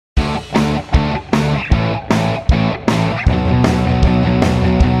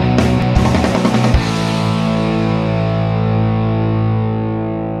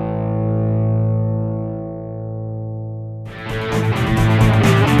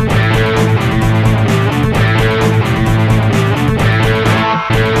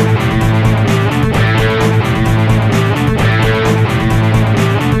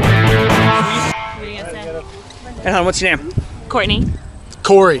what's your name? Courtney.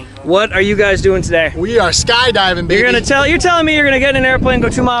 Cory. What are you guys doing today? We are skydiving, baby. You're telling me you're gonna get in an airplane, go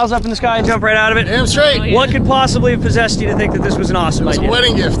 2 miles up in the sky, and jump right out of it? Damn straight. Oh, yeah. What could possibly have possessed you to think that this was an awesome idea? It's a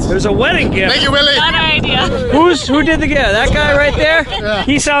wedding gift. It was a wedding gift. Thank you, Willie. Not our idea. Who did the gift? That guy right there? Yeah.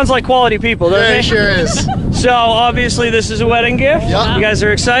 He sounds like quality people, doesn't Yeah, he? he sure is. So obviously this is a wedding gift. Yep. You guys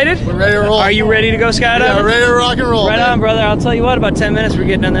are excited? We're ready to roll. Are you ready to go skydiving? Yeah, we're ready to rock and roll. Right man. on, brother. I'll tell you what, about 10 minutes we're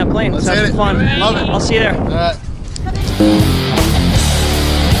getting on that plane. Let's have hit some it. fun. Love it. I'll see you there. All right.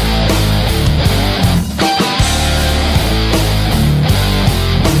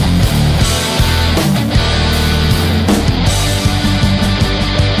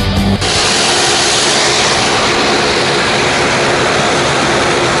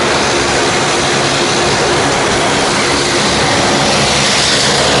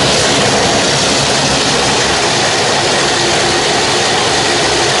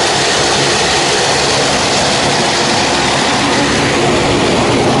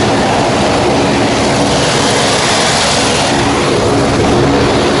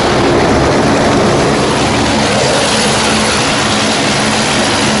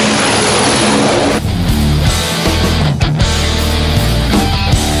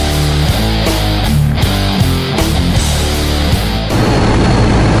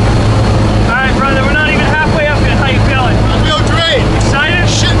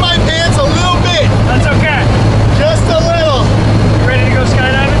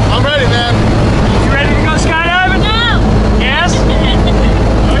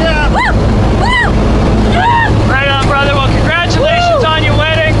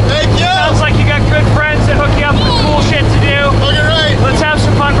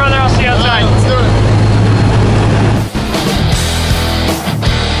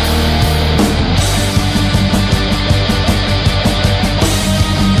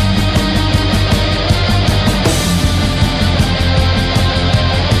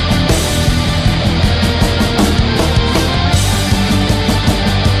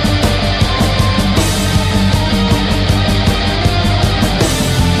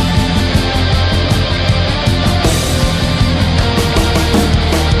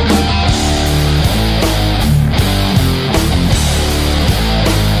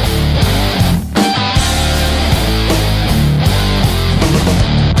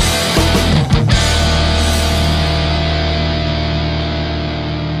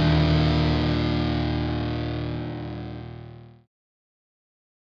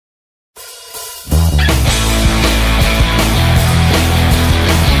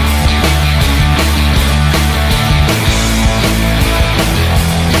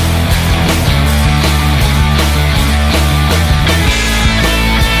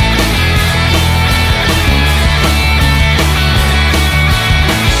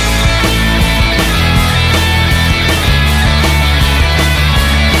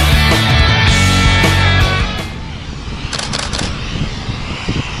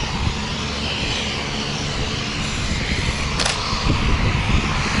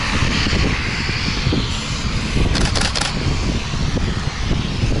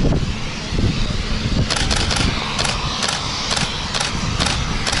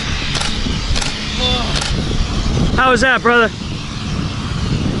 How was that, brother?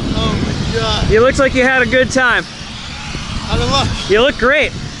 Oh my God. You looked like you had a good time. How did it look? You look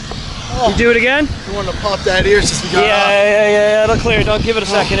great. Oh. You do it again? You want to pop that ear since we got Yeah, it'll clear. Don't give it a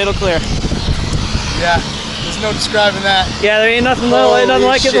second, it'll clear. Yeah, there's no describing that. Yeah, there ain't nothing Holy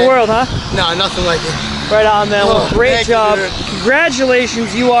like it in shit. the world, huh? No, nothing like it. Right on, man. Well, Oh, great thank you, job. dude.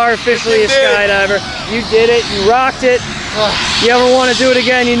 Congratulations, you are officially a You did. skydiver. You did it, you rocked it. Oh, You ever want to do it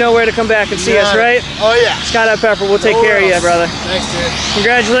again, you know where to come back and see us, right? Oh yeah. Skydive Pepperell, we'll take care of you, brother. Thanks, dude.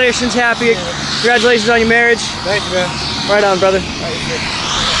 Congratulations, congratulations on your marriage. Thank you, man. Right on, brother. All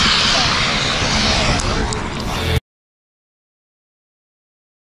right,